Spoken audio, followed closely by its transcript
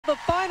the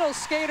final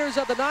skaters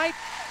of the night,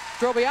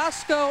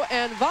 Drobiazko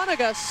and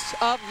Vanagas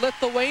of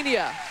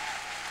Lithuania.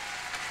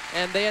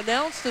 And they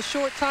announced a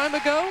short time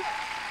ago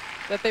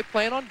that they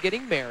plan on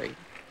getting married.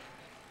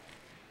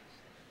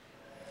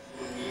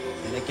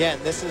 And again,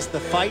 this is the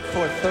fight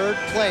for third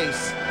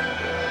place.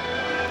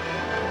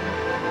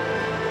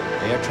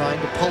 They are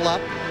trying to pull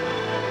up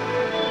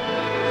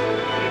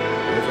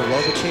over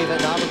Lovachev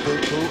and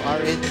Navabuk, who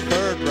are in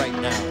third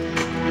right now.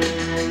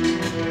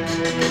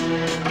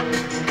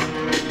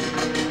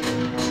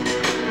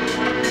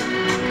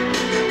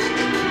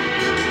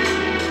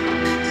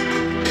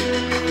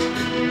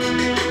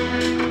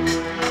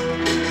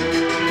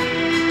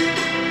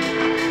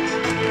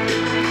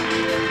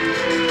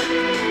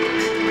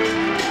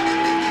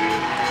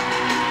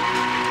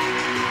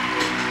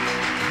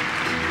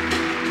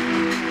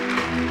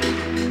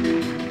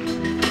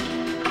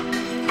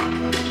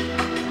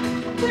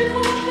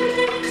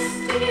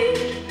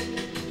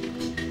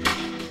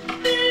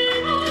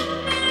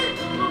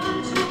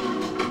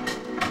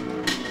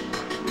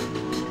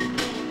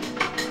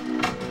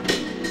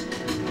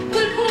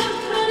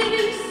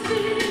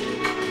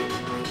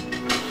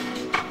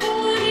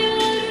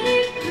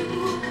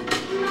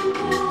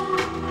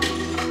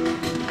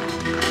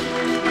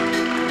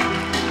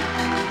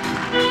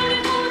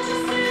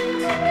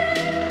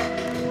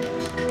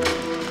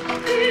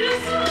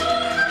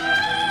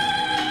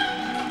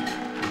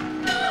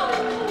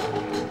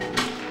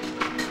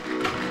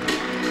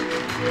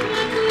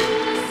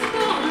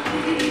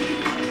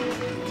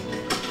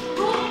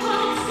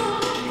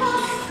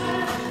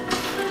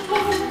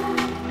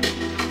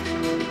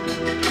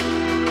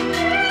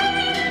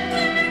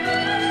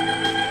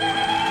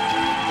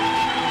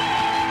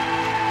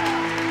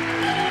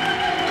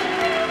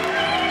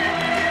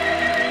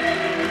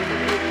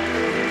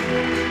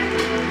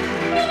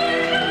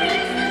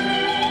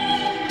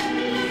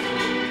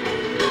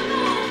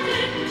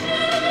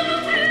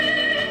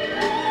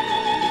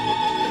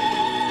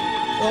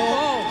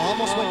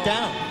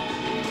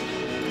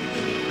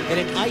 And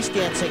in ice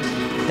dancing,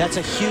 that's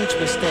a huge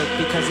mistake,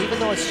 because even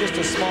though it's just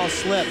a small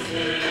slip,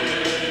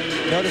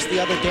 notice the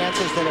other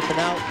dancers that have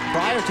been out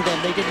prior to them,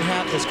 they didn't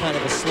have this kind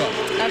of a slip.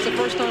 That's the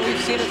first time we've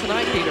seen it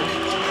tonight, Peter.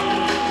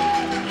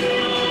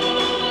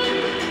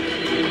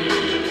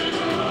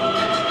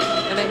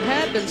 And they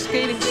had been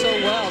skating so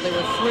well. They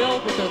were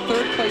thrilled with their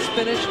third place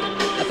finish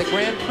at the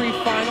Grand Prix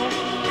final.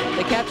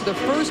 They captured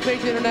their first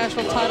major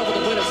international title with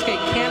a win at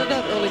Skate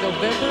Canada in early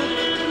November,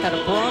 had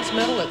a bronze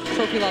medal at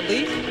Trophy La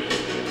Ligue.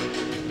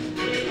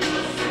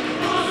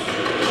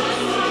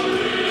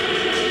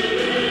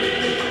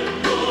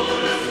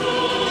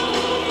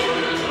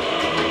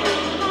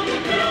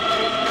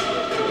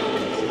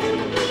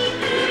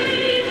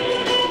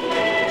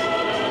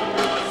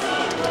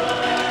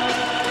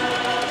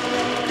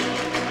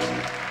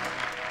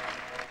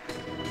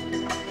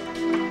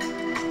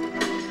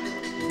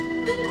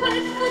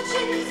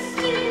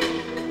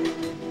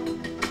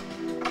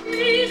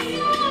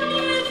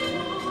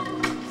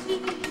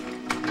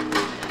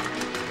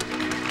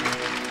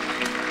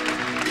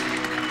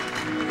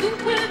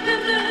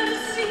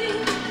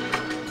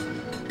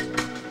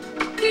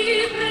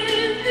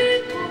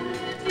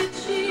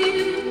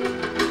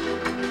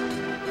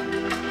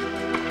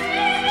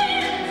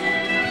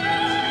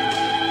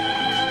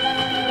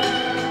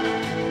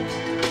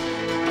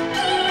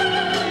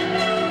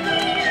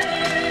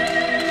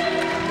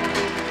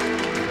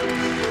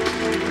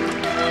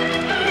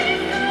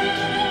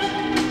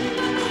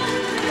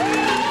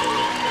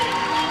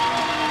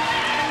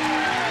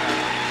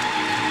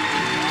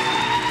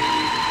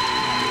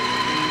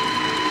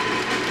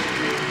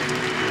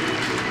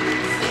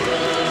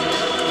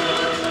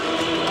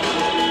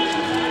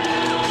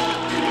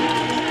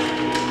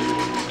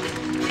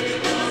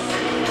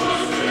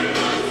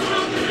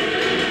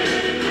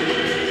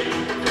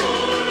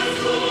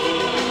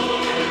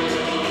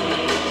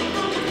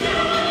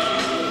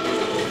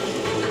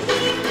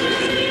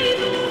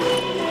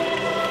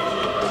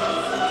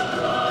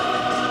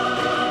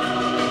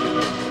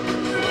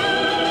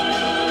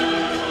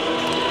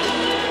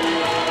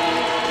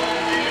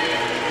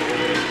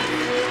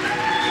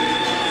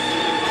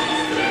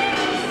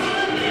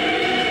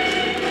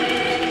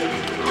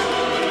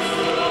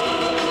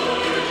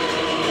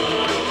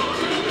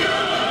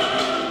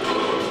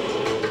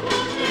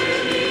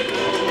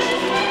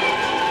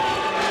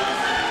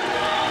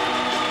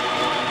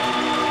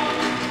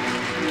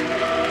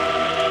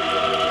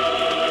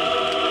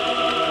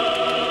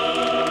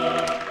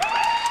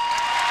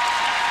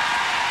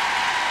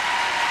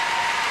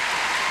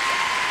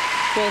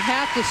 We'll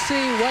have to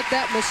see what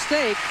that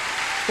mistake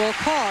will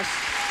cost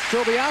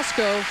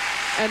Drobiazko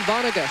and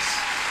Vanagas.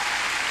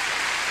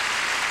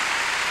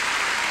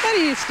 But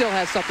he still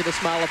has something to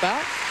smile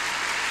about.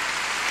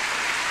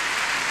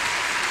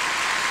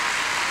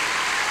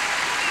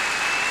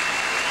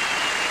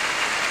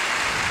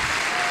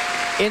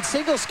 In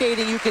single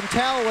skating, you can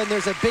tell when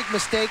there's a big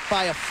mistake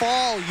by a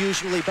fall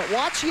usually, but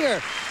watch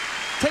here.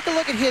 Take a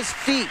look at his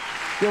feet.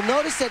 You'll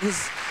notice that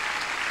his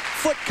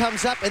foot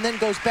comes up and then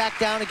goes back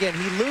down again.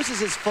 He loses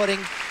his footing,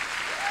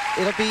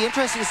 It'll be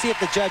interesting to see if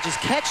the judges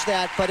catch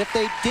that, but if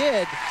they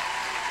did,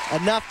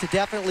 enough to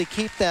definitely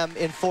keep them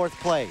in 4th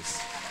place.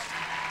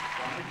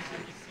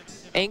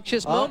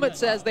 Anxious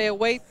moments as they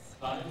await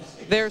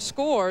their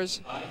scores,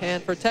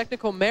 and for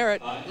technical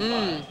merit,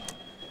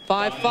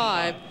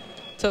 5-5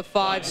 to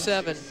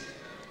 5-7.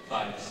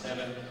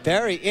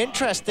 Very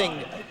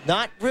interesting.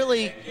 Not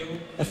really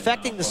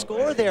affecting the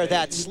score there,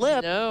 that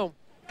slip. No.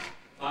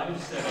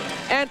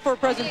 And for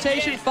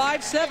presentation,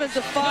 5-7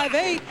 to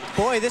 5-8.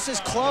 Boy, this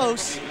is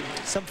close.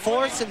 Some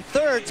 4ths and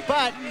 3rds,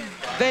 but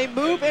they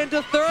move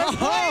into 3rd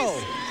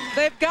place.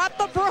 They've got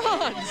the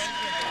bronze.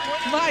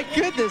 My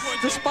goodness,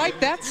 despite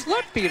that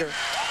slip, Peter.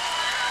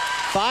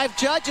 5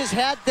 judges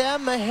had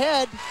them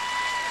ahead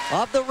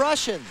of the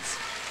Russians.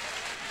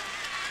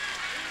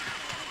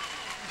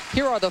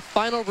 Here are the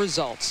final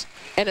results.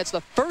 And it's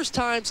the first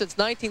time since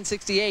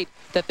 1968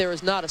 that there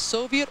is not a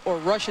Soviet or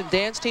Russian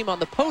dance team on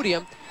the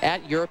podium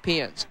at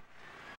Europeans.